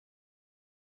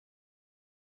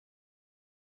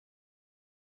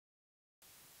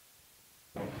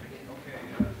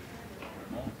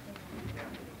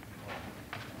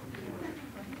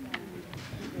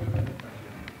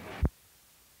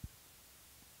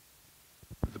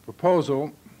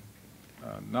proposal,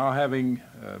 now having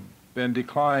been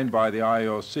declined by the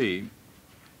IOC,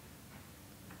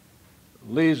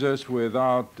 leaves us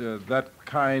without that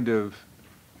kind of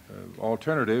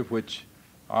alternative which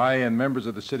I and members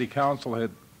of the City Council had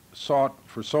sought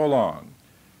for so long,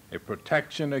 a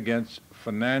protection against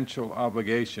financial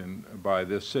obligation by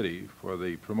this city for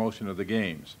the promotion of the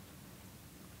games.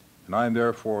 And I am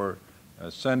therefore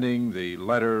sending the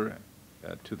letter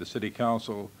to the City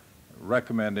Council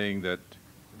recommending that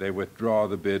they withdraw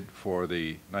the bid for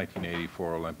the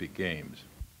 1984 Olympic Games.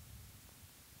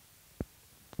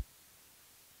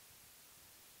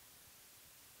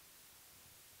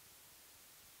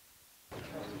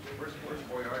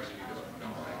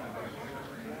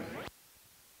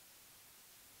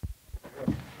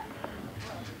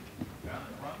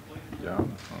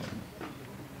 John?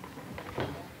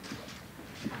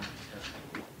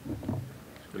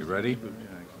 You ready?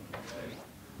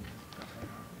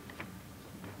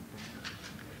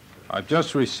 I've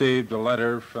just received a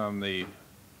letter from the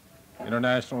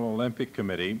International Olympic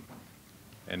Committee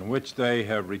in which they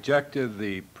have rejected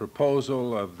the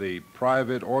proposal of the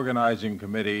private organizing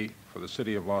committee for the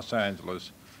City of Los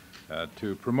Angeles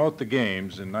to promote the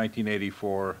Games in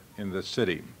 1984 in the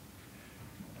city.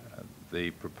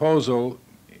 The proposal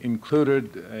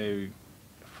included a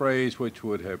phrase which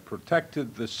would have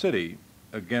protected the city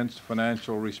against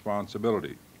financial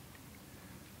responsibility.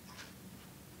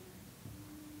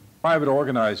 Private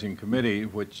organizing committee,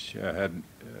 which had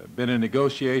been in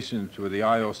negotiations with the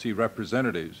IOC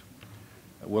representatives,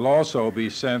 will also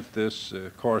be sent this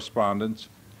correspondence,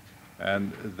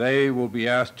 and they will be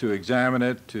asked to examine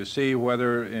it to see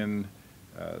whether in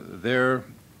their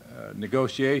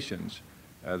negotiations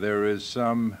there is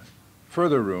some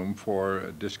further room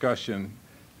for discussion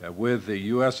with the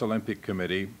U.S. Olympic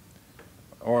Committee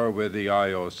or with the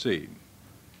IOC.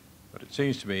 But it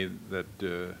seems to me that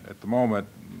at the moment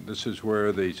this is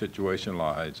where the situation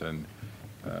lies, and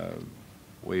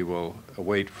we will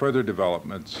await further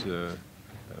developments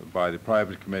by the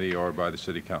private committee or by the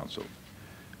City Council.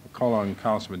 I'll call on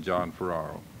Councilman John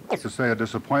Ferraro. To say a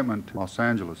disappointment to Los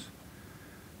Angeles,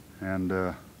 and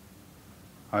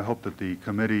I hope that the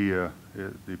committee,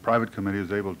 the private committee,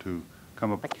 is able to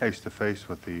come up face to face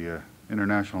with the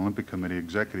International Olympic Committee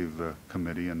Executive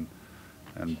Committee and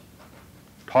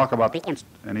talk about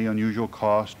any unusual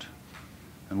cost,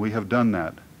 and we have done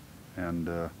that. And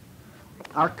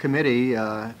our committee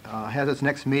has its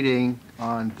next meeting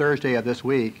on Thursday of this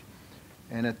week,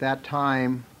 and at that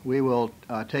time we will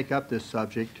take up this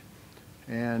subject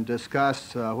and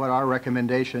discuss what our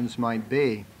recommendations might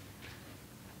be.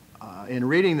 In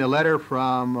reading the letter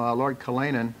from Lord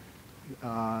Cullinan,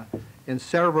 in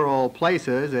several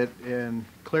places, it, in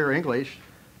clear English,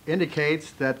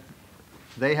 indicates that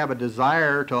they have a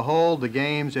desire to hold the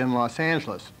games in Los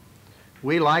Angeles.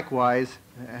 We likewise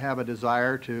have a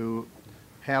desire to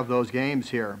have those games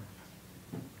here.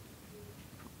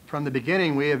 From the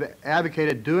beginning, we have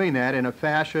advocated doing that in a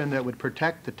fashion that would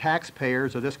protect the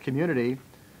taxpayers of this community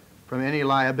from any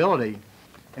liability,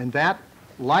 and that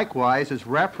likewise is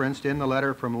referenced in the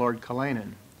letter from Lord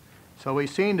Cullinan. So we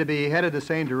seem to be headed the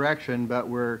same direction, but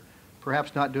we're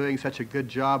perhaps not doing such a good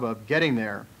job of getting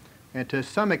there. And to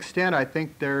some extent, I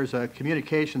think there's a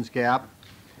communications gap.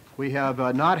 We have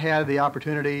not had the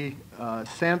opportunity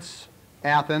since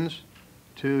Athens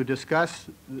to discuss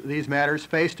these matters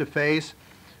face to face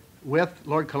with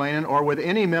Lord Cullinan or with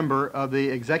any member of the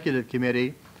executive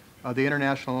committee of the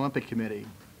International Olympic Committee.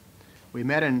 We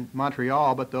met in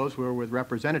Montreal, but those were with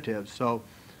representatives. So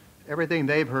everything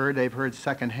they've heard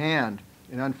secondhand.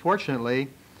 And unfortunately,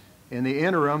 in the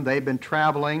interim, they've been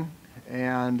traveling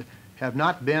and have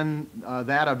not been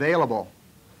that available.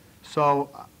 So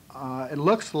it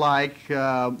looks like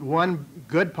one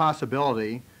good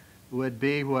possibility would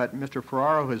be what Mr.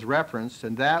 Ferraro has referenced,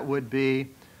 and that would be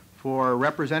for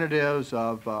representatives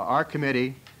of our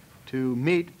committee to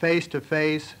meet face to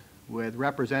face with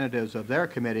representatives of their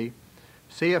committee,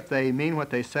 see if they mean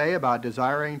what they say about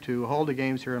desiring to hold the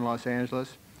games here in Los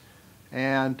Angeles,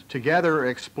 and together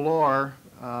explore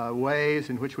ways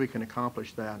in which we can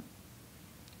accomplish that.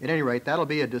 At any rate, that'll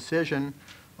be a decision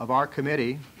of our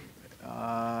committee,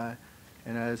 and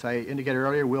as I indicated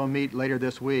earlier, we'll meet later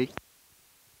this week.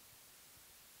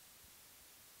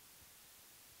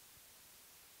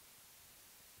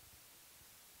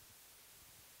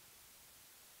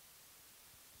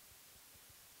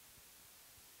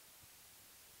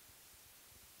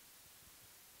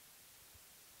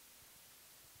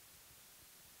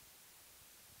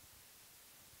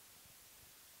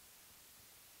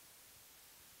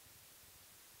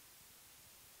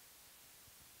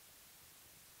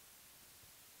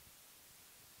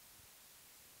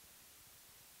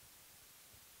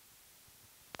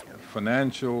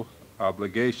 financial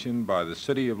obligation by the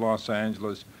City of Los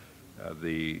Angeles,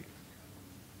 the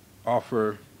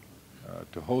offer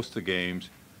to host the games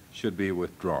should be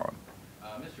withdrawn.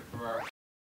 Mr. Ferraro,